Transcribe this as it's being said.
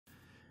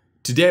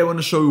Today I want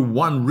to show you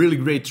one really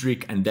great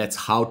trick, and that's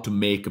how to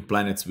make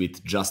planets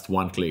with just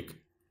one click.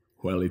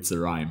 Well, it's a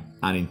rhyme,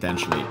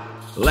 unintentionally.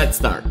 Let's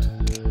start!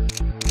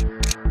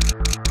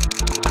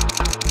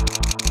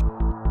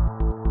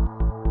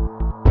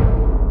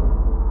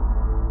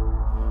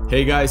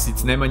 Hey guys,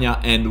 it's Nemanja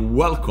and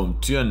welcome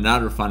to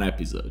another fun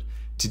episode.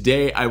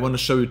 Today I want to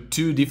show you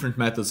two different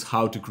methods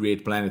how to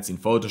create planets in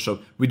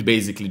Photoshop with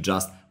basically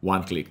just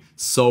one click.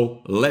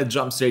 So let's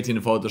jump straight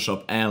into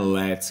Photoshop and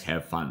let's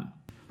have fun.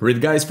 Right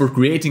guys, for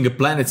creating a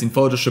planet in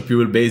Photoshop you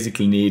will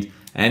basically need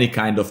any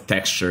kind of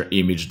texture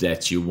image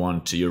that you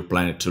want your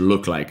planet to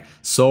look like.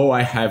 So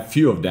I have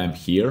few of them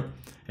here,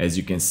 as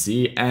you can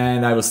see,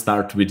 and I will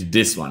start with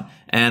this one.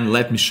 And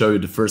let me show you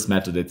the first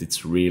method that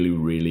it's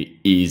really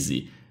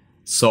easy.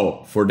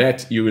 So for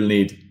that you will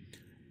need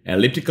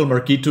elliptical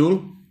marquee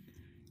tool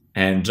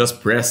and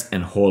just press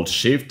and hold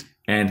shift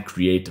and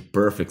create a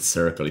perfect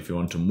circle. If you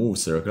want to move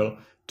circle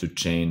to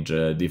change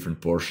a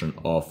different portion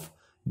of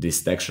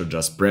this texture,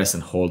 just press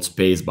and hold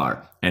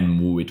spacebar and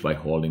move it by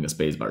holding a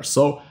spacebar.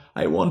 So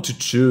I want to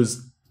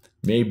choose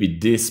maybe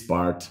this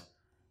part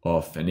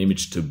of an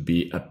image to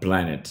be a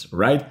planet,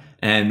 right?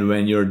 And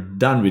when you're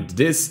done with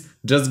this,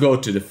 just go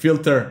to the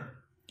filter,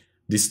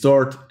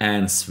 distort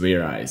and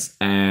spherize,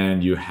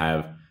 and you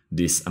have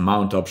this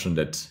amount option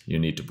that you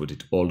need to put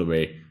it all the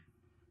way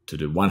to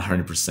the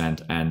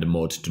 100% and the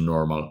mode to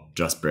normal.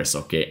 Just press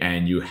OK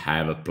and you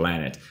have a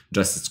planet.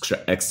 Just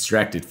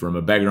extract it from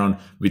a background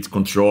with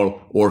Control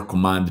or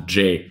Command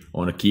J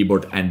on a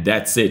keyboard, and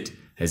that's it.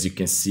 As you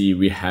can see,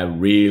 we have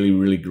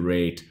really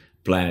great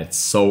planet.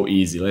 So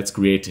easy. Let's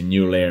create a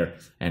new layer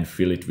and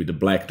fill it with the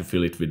black. To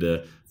fill it with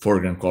the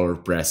foreground color,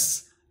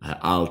 press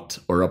Alt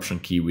or Option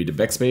key with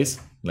the backspace,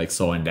 like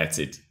so, and that's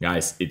it.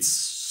 Guys, it's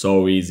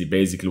so easy.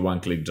 Basically one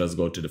click, just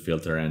go to the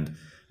filter and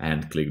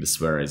click the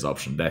Spherize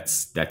option.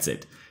 That's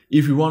it.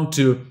 If you want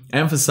to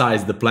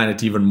emphasize the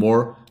planet even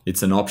more,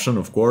 it's an option,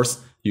 of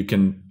course. You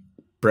can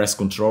press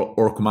Control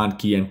or Command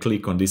key and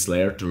click on this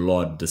layer to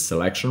load the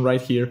selection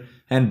right here,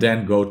 and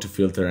then go to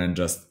filter and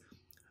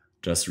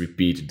just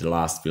repeat the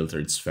last filter,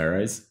 it's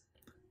Spherize.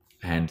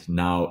 And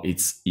now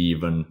it's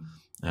even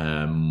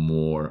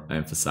more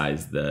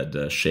emphasize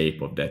the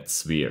shape of that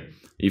sphere.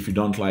 If you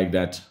don't like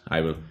that,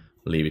 I will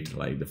leave it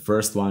like the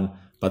first one,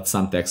 but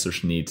some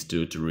textures need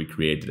to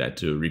recreate that,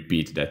 to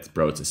repeat that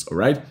process, all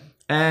right?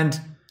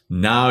 And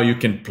now you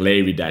can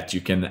play with that.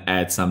 You can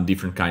add some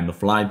different kind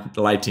of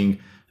lighting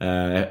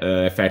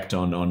effect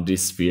on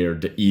this sphere.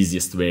 The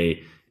easiest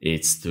way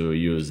is to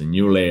use a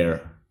new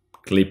layer,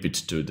 clip it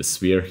to the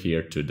sphere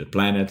here, to the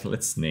planet.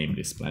 Let's name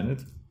this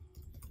planet,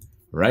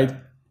 right?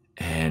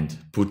 And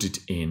put it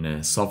in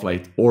a soft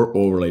light or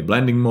overlay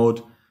blending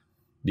mode,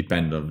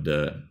 depend on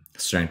the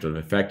strength of the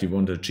effect you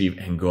want to achieve,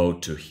 and go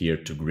to here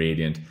to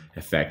gradient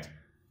effect.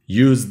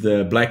 Use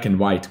the black and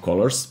white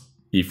colors.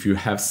 If you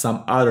have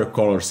some other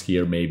colors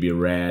here, maybe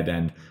red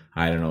and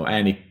I don't know,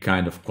 any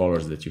kind of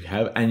colors that you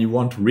have, and you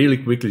want really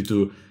quickly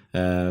to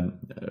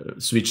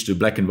switch to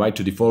black and white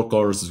to default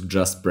colors,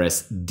 just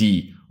press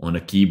D on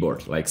a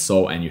keyboard like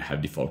so, and you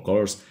have default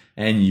colors,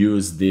 and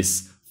use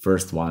this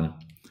first one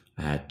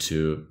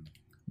to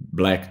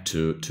black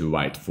to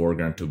white,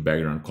 foreground to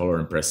background color,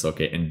 and press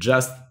OK, and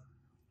just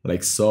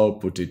like so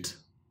put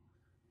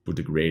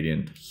the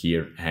gradient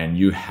here, and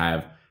you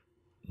have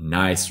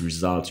nice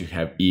result. You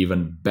have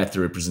even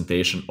better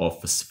representation of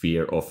a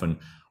sphere, of an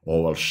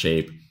oval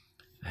shape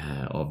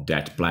of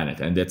that planet,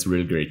 and that's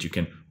really great. You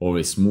can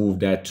always move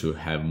that to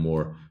have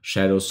more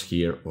shadows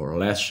here or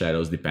less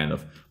shadows, depend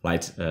of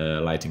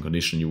lighting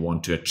condition you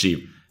want to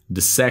achieve.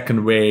 The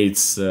second way,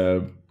 it's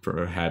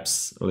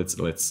perhaps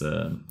let's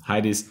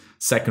hide this.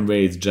 Second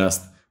way is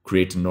just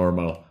create a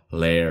normal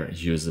layer,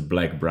 use a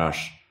black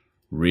brush,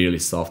 really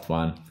soft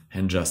one,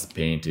 and just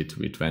paint it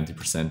with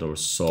 20% or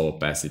so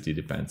opacity,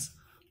 depends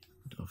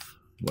of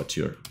what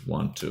you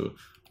want to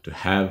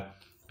have.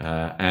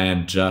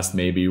 And just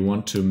maybe you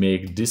want to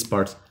make this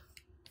part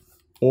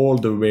all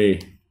the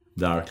way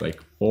dark,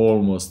 like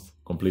almost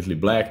completely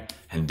black,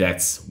 and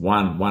that's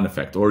one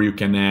effect. Or you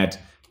can add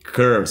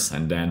curves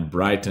and then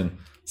brighten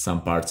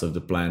some parts of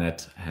the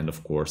planet, and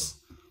of course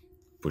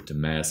put a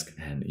mask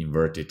and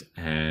invert it,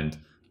 and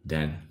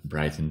then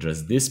brighten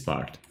just this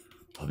part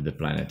of the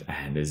planet.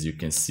 And as you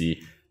can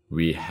see,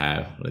 we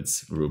have,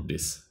 let's group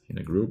this in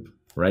a group,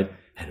 right?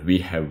 And we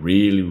have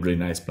really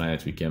nice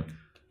planet. We can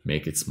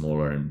make it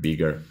smaller and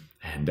bigger,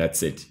 and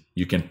that's it.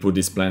 You can put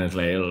this planet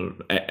layer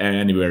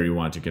anywhere you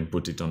want. You can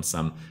put it on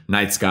some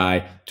night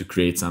sky to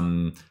create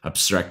some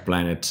abstract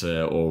planet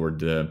over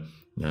the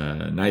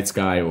night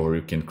sky, or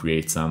you can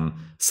create some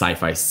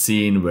sci-fi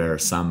scene where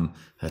some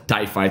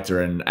TIE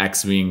fighter and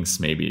X-Wings,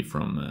 maybe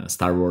from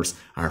Star Wars,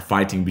 are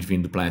fighting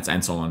between the planets,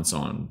 and so on and so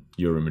on.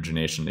 Your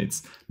imagination,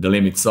 it's the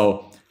limit.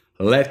 So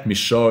let me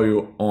show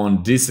you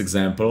on this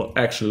example.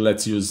 Actually,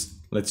 let's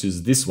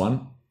use this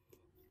one,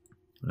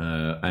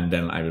 and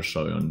then I will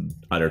show you on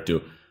other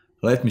two.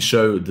 Let me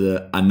show you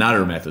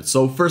another method.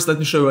 So first, let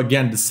me show you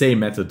again the same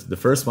method, the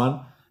first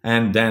one,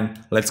 And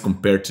then let's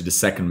compare to the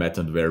second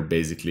method where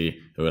basically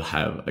we will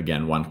have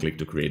again one click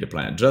to create a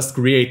planet. Just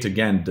create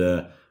again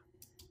the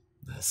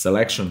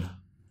selection,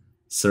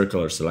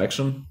 circular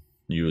selection,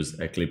 use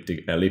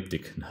elliptic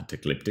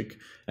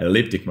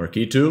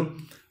marquee tool,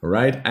 all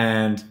right?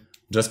 And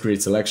just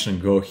create selection,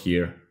 go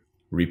here,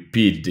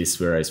 repeat this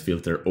Spherize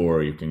filter,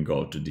 or you can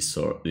go to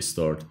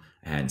distort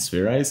and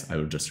Spherize. I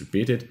will just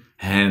repeat it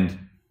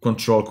and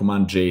Control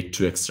Command J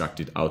to extract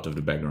it out of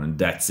the background.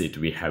 That's it.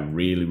 We have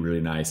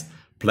really nice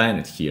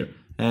planet here.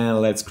 And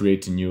let's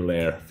create a new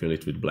layer, fill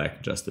it with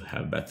black just to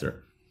have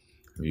better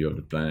view of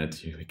the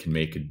planet. We can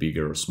make it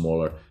bigger or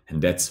smaller,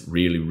 and that's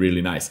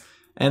really nice.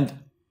 And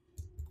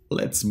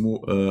let's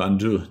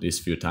undo this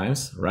few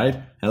times, right?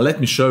 And let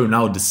me show you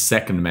now the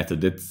second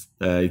method.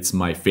 It's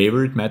my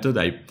favorite method.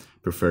 I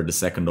prefer the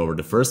second over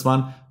the first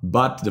one,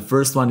 but the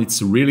first one,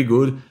 it's really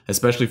good,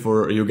 especially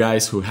for you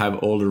guys who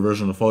have older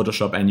version of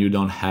Photoshop and you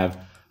don't have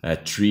a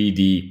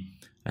 3D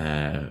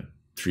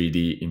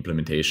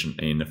implementation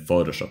in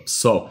Photoshop.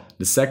 So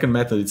the second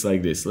method is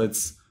like this.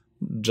 Let's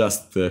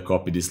just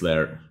copy this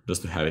layer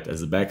just to have it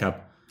as a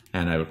backup,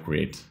 and I will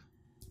create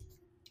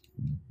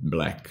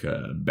black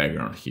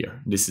background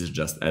here. This is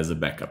just as a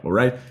backup, all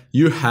right?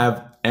 You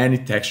have any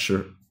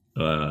texture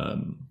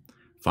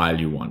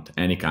file you want,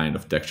 any kind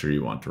of texture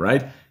you want,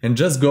 right? And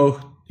just go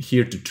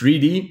here to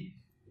 3D,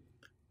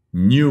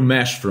 new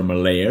mesh from a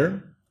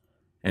layer,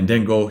 and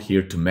then go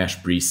here to mesh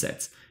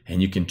presets,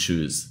 and you can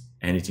choose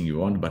anything you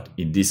want, but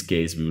in this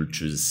case we will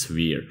choose a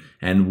sphere.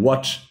 And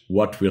watch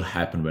what will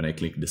happen when I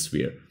click the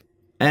sphere.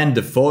 And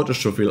the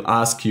Photoshop will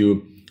ask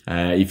you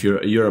if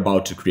you're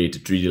about to create a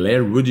 3D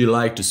layer, would you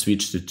like to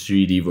switch to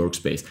 3D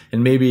workspace?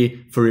 And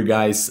maybe for you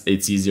guys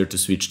it's easier to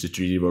switch to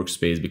 3D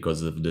workspace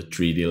because of the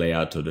 3D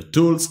layout of the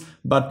tools,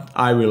 but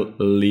I will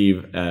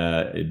leave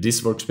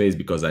this workspace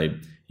because I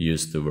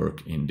used to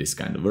work in this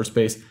kind of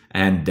workspace,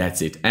 and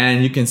that's it.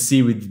 And you can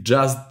see with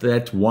just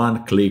that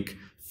one click,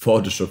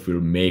 Photoshop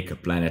will make a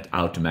planet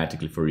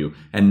automatically for you.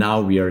 And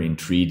now we are in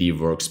 3D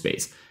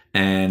workspace,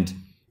 and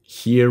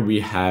here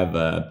we have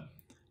a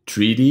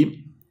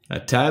 3D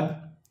tab,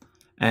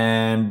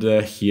 and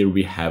here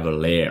we have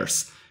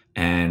layers.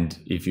 And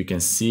if you can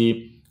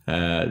see,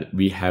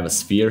 we have a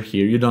sphere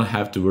here. You don't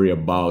have to worry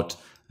about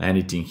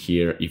anything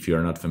here if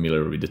you're not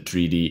familiar with the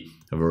 3D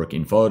work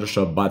in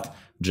Photoshop, but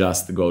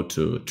just go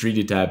to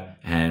 3D tab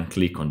and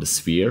click on the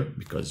sphere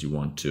because you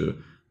want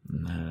to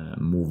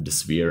move the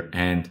sphere,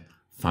 and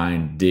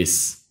find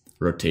this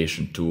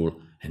rotation tool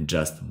and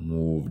just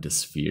move the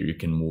sphere. You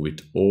can move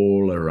it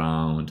all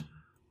around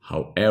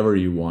however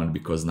you want,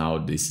 because now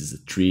this is a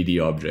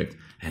 3D object,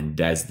 and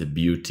that's the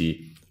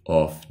beauty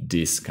of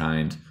this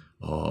kind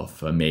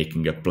of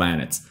making a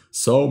planet.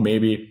 So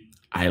maybe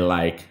I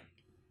like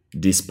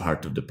this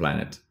part of the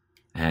planet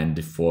and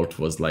default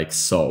was like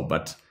so,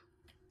 but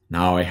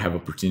now I have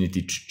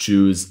opportunity to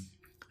choose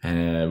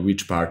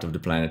which part of the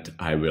planet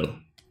I will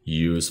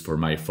use for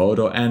my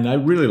photo, and I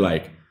really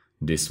like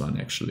this one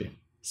actually.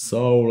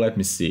 So let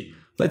me see,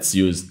 let's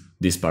use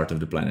this part of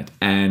the planet,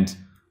 and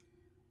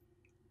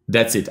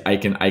that's it. I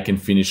can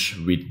finish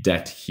with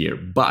that here,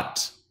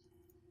 but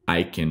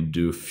I can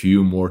do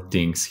few more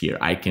things here.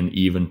 I can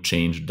even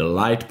change the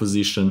light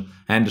position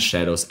and the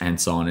shadows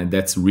and so on, and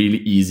that's really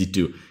easy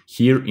too.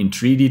 Here in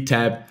 3D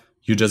tab,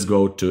 you just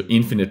go to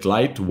infinite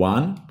light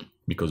 1,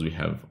 because we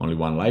have only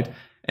one light,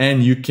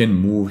 and you can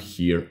move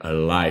here a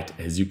light.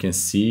 As you can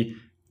see,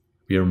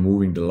 we are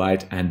moving the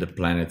light, and the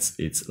planets,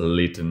 it's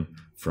lit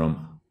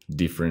from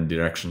different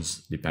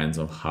directions, depends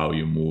on how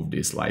you move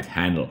this light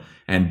handle.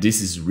 And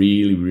this is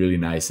really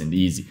nice and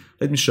easy.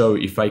 Let me show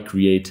you if I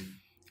create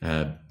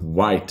a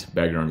white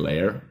background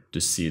layer to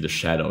see the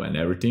shadow and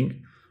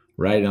everything,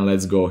 right? And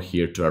let's go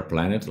here to our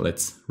planet.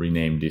 Let's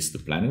rename this to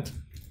planet,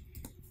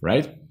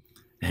 right?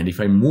 And if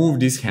I move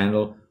this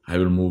handle, I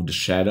will move the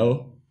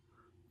shadow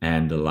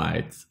and the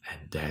light.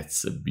 And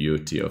that's the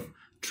beauty of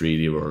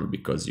 3D world,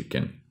 because you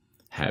can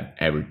have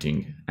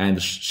everything, and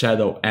the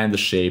shadow and the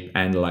shape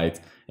and the light,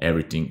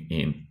 everything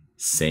in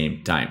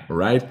same time,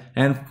 right?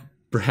 And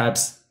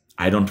perhaps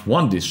I don't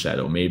want this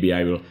shadow. Maybe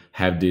I will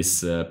have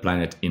this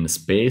planet in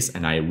space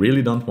and I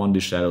really don't want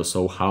this shadow.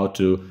 So how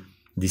to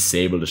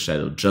disable the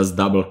shadow? Just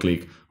double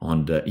click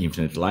on the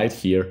infinite light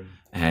here,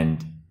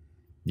 and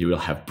you will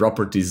have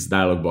properties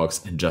dialog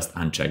box, and just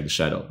uncheck the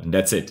shadow, and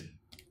that's it.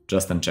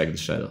 Just uncheck the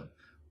shadow.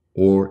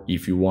 Or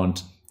if you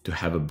want to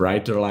have a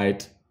brighter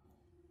light,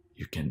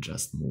 you can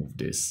just move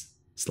this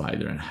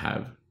slider and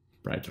have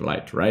brighter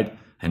light, right?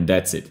 And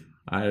that's it.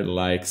 I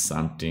like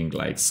something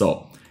like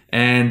so.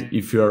 And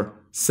if you're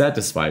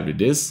satisfied with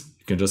this,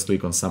 you can just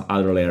click on some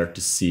other layer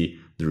to see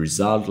the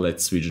result.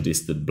 Let's switch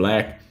this to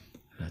black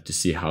to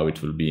see how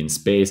it will be in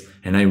space.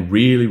 And I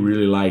really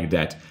like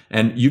that.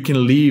 And you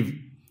can leave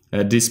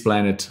this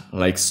planet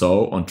like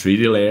so on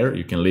 3D layer.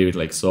 You can leave it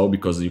like so,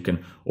 because you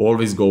can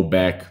always go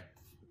back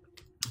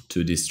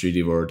to this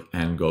 3D world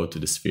and go to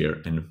the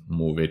sphere and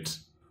move it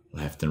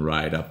left and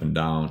right, up and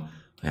down,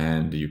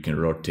 and you can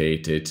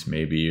rotate it.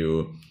 Maybe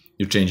you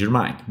change your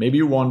mind. Maybe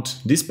you want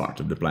this part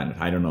of the planet,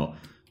 I don't know.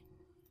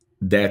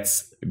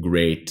 that's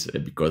great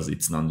because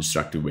it's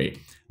non-destructive way.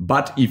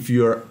 But if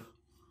you're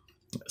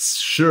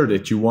sure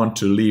that you want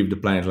to leave the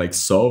planet like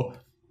so,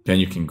 then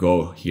you can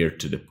go here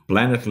to the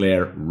planet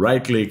layer,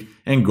 right click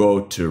and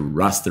go to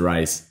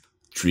rasterize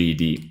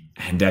 3D.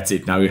 And that's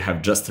it. Now you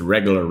have just a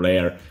regular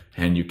layer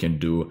and you can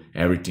do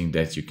everything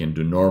that you can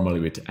do normally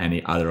with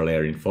any other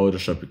layer in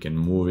Photoshop. You can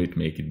move it,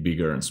 make it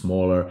bigger and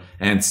smaller,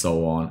 and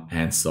so on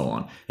and so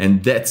on.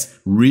 And that's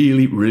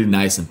really, really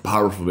nice and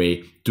powerful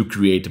way to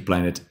create a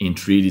planet in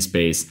 3D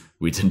space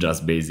with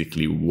just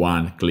basically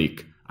one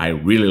click. I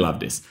really love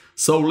this.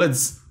 So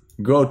let's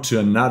go to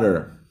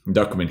another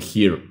document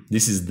here.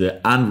 This is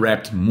the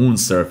unwrapped moon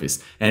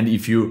surface. And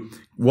if you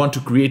want to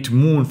create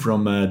moon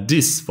from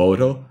this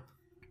photo,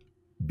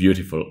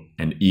 beautiful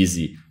and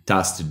easy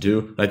task to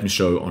do. Let me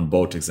show you on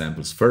both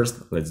examples.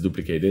 First, let's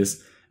duplicate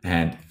this.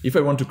 And if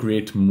I want to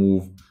create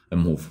moon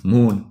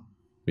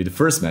with the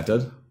first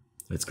method,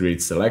 let's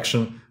create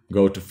selection,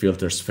 go to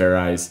filter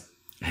Spherize,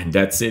 and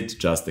that's it.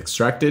 Just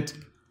extract it.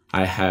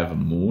 I have a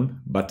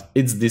moon, but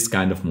it's this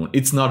kind of moon.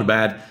 It's not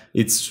bad.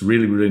 It's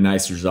really, really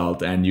nice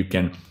result. And you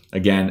can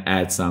again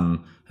add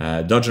some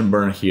dodge and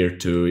burn here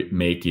to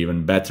make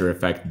even better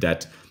effect,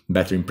 that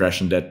better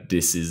impression that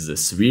this is a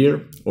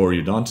sphere, or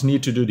you don't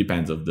need to do,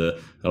 depends on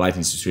the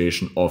lighting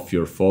situation of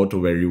your photo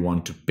where you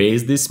want to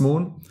paste this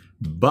moon.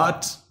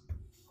 But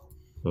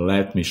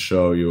let me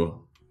show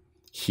you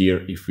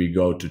here. If we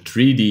go to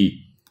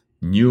 3D,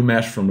 new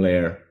mesh from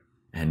layer,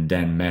 and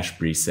then mesh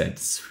preset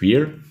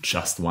sphere,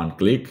 just one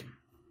click.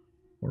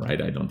 All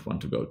right, I don't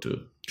want to go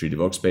to 3D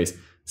workspace.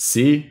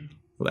 See,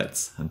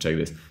 let's uncheck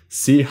this.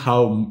 See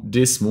how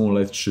this moon,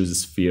 let's choose a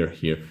sphere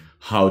here,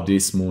 how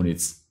this moon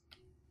is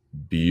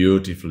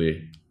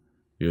beautifully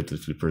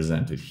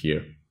presented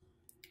here.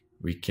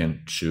 We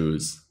can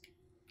choose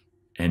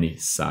any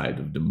side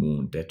of the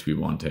moon that we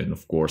want, and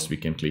of course we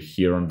can click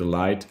here on the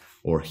light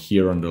or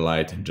here on the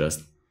light and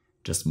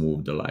just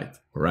move the light.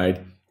 All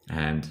right,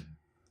 and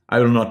I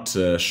will not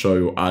show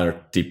you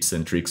other tips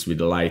and tricks with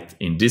the light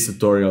in this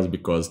tutorial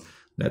because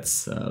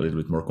that's a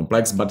little bit more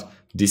complex, but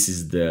this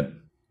is the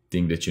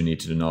thing that you need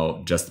to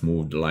know. Just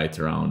move the light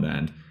around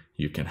and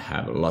you can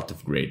have a lot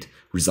of great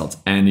results.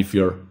 And if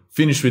you're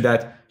finished with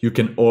that, you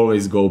can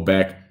always go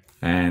back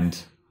and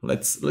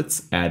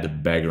let's add a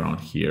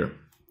background here.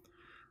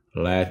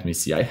 Let me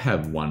see, I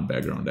have one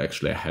background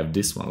actually. I have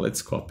this one.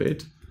 Let's copy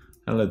it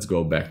and let's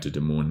go back to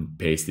the moon,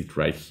 paste it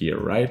right here,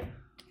 right?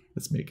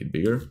 Let's make it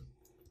bigger.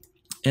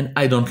 And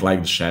I don't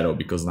like the shadow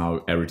because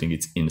now everything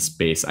is in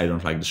space. I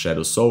don't like the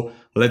shadow. So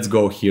let's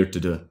go here to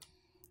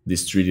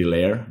this 3D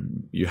layer.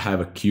 You have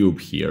a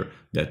cube here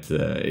that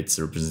it's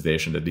a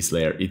representation that this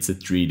layer, it's a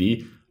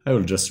 3D. I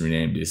will just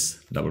rename this,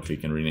 double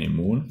click and rename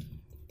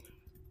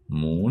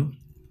moon.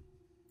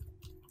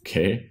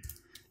 Okay.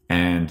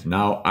 And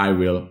now I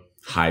will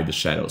hide the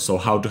shadow. So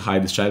how to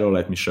hide the shadow?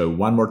 Let me show you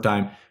one more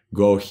time.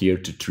 Go here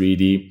to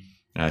 3D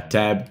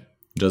tab,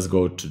 just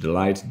go to the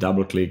light,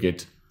 double click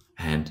it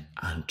and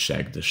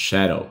uncheck the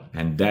shadow.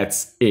 And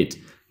that's it.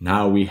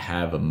 Now we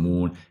have a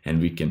moon and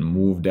we can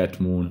move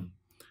that moon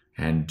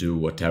and do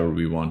whatever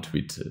we want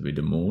with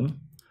the moon,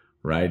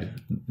 right?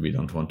 We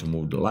don't want to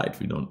move the light,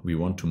 we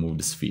want to move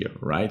the sphere,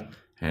 right?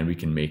 And we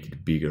can make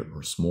it bigger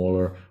or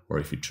smaller, or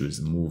if you choose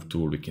the move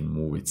tool, we can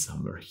move it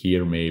somewhere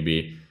here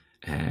maybe,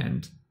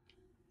 and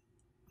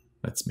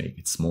let's make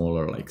it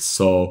smaller like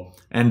so.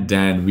 And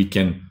then we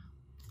can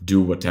do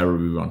whatever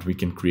we want. We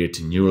can create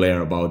a new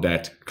layer about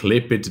that,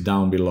 clip it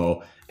down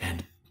below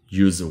and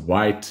use a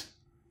white,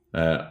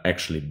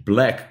 actually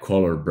black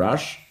color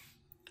brush,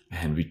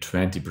 and with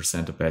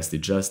 20% opacity,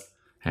 just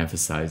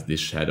emphasize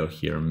this shadow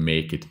here,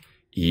 make it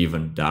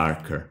even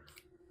darker.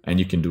 And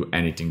you can do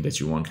anything that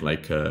you want,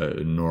 like a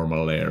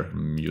normal layer,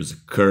 use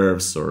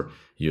curves or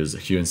use a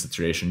hue and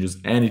saturation, use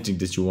anything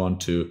that you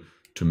want to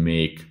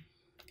make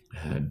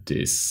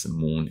this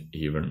moon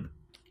even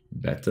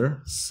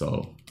better.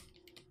 So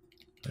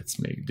let's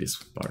make this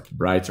part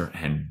brighter,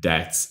 and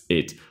that's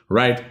it,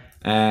 right?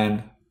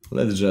 And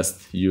let's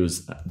just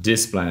use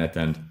this planet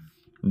and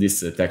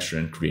this texture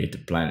and create a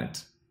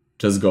planet.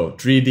 Just go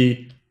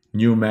 3D,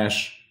 new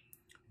mesh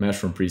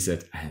from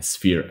preset and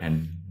sphere,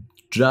 and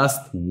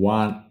just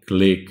one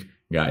click,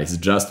 guys,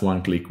 just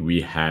one click, we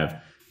have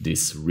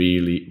this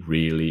really,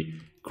 really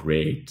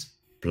great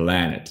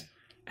planet.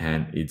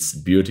 And it's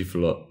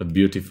beautiful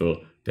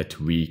that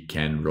we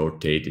can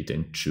rotate it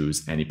and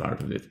choose any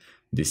part of it.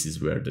 This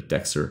is where the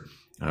texture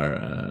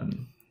are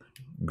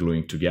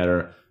gluing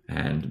together,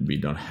 and we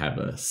don't have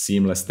a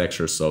seamless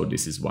texture, so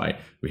this is why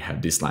we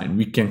have this line.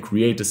 We can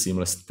create a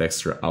seamless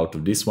texture out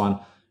of this one,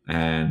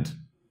 and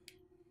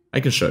I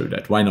can show you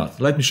that. Why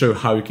not? Let me show you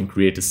how you can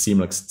create a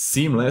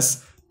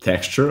seamless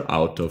texture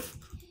out of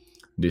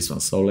this one.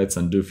 So let's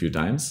undo a few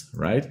times,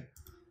 right?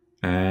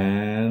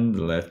 And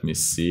let me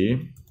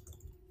see.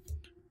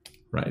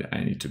 Right,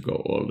 I need to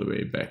go all the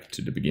way back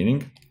to the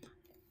beginning.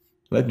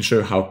 Let me show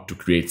you how to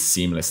create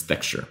seamless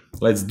texture.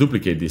 Let's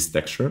duplicate this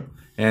texture,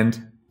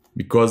 and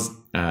because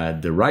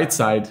the right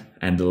side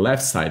and the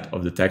left side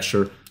of the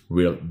texture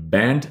will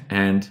bend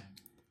and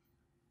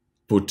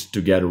put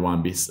together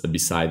one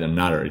beside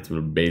another. It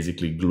will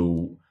basically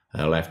glue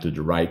left to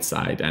the right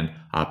side and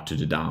up to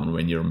the down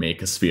when you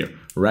make a sphere,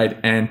 right?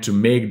 And to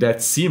make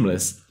that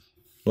seamless,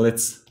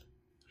 let's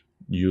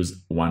use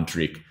one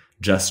trick.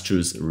 Just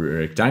choose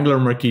rectangular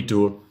marquee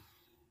tool,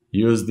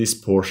 use this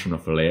portion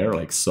of a layer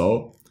like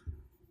so,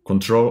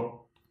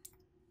 Control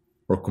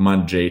or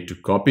Command J to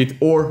copy it,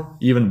 or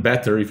even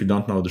better, if you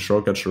don't know the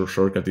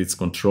shortcut, it's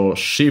Control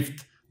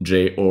Shift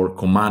J or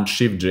Command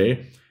Shift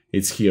J.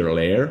 It's here,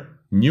 layer,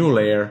 new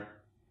layer,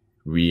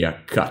 via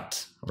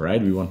cut. All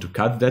right, we want to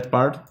cut that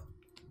part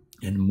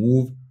and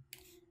move.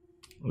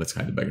 Let's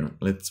hide the background.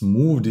 Let's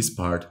move this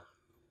part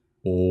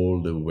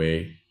all the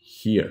way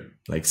here,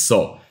 like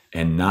so.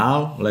 And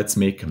now let's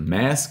make a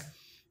mask,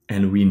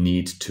 and we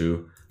need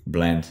to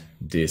blend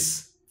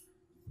this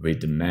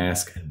with the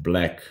mask and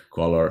black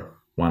color,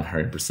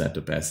 100%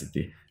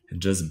 opacity,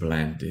 and just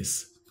blend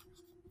this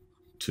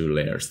two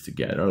layers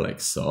together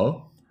like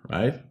so,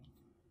 right?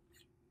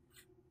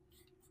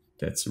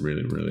 That's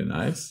really, really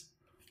nice.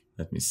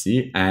 Let me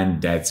see,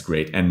 and that's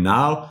great. And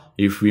now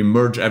if we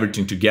merge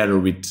everything together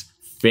with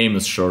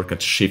famous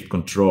shortcut Shift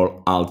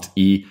Control Alt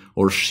E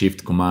or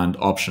Shift Command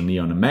Option E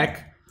on a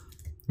Mac,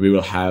 we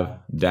will have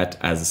that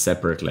as a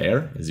separate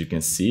layer, as you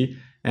can see.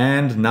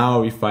 And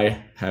now if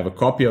I have a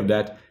copy of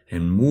that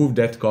and move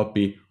that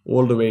copy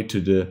all the way to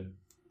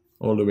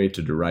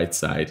the right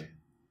side,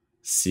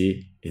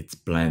 see, it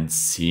blends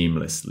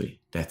seamlessly.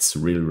 That's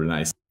really, really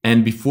nice.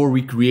 And before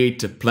we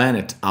create a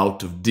planet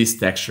out of this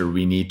texture,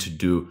 we need to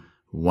do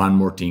one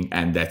more thing,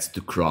 and that's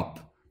to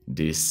crop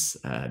this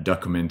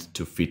document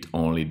to fit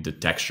only the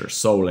texture.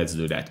 So let's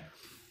do that.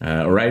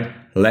 All right,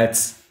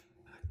 let's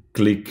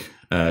click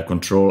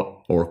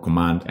Control or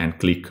Command and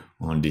click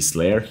on this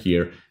layer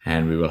here,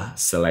 and we will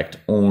select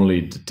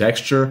only the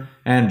texture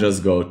and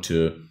just go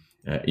to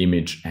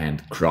image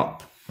and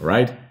crop. All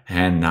right,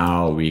 and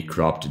now we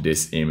cropped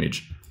this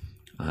image,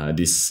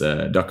 this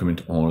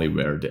document only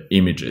where the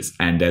image is,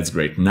 and that's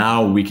great.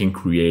 Now we can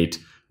create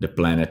the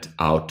planet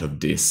out of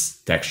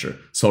this texture.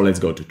 So let's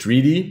go to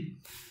 3D,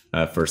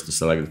 first to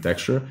select the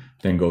texture,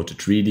 then go to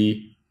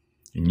 3D,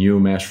 new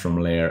mesh from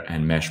layer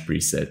and mesh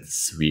preset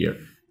sphere,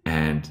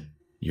 and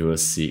you will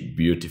see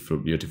beautiful,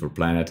 beautiful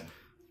planet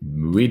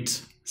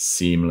with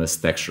seamless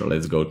texture.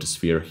 Let's go to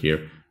sphere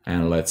here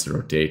and let's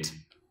rotate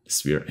the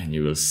sphere, and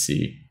you will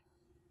see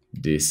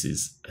this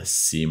is a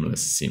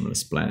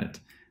seamless planet.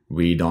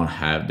 We don't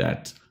have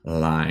that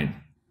line.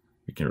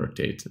 We can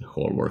rotate the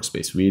whole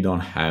workspace. We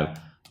don't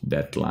have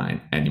that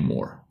line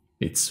anymore.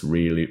 It's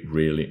really,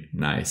 really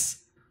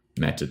nice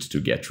method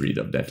to get rid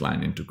of that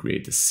line and to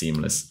create a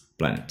seamless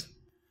planet.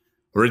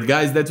 Alright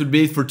guys, that would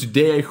be it for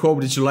today. I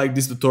hope that you liked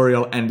this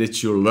tutorial and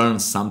that you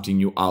learned something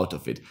new out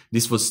of it.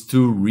 This was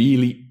two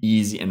really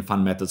easy and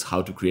fun methods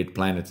how to create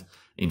planet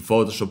in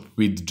Photoshop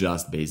with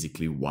just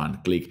basically one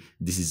click.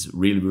 This is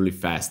really, really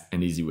fast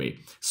and easy way.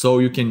 So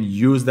you can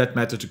use that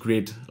method to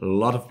create a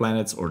lot of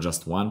planets or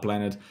just one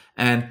planet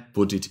and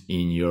put it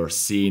in your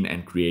scene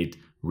and create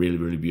really,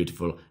 really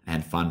beautiful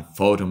and fun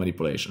photo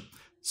manipulation.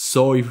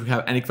 So if you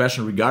have any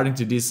question regarding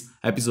to this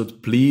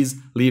episode, please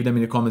leave them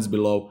in the comments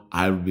below.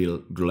 I will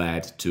be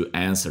glad to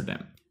answer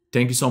them.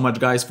 Thank you so much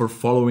guys for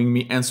following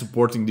me and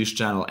supporting this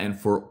channel, and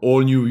for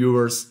all new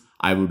viewers,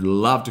 I would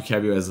love to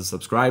have you as a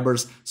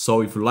subscribers.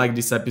 So if you like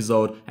this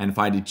episode and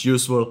find it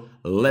useful,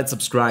 let's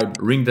subscribe,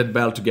 ring that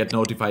bell to get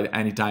notified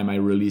anytime I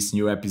release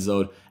new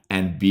episode,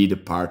 and be the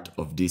part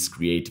of this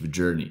creative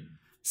journey.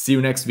 See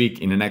you next week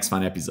in the next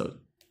fun episode.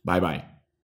 Bye bye.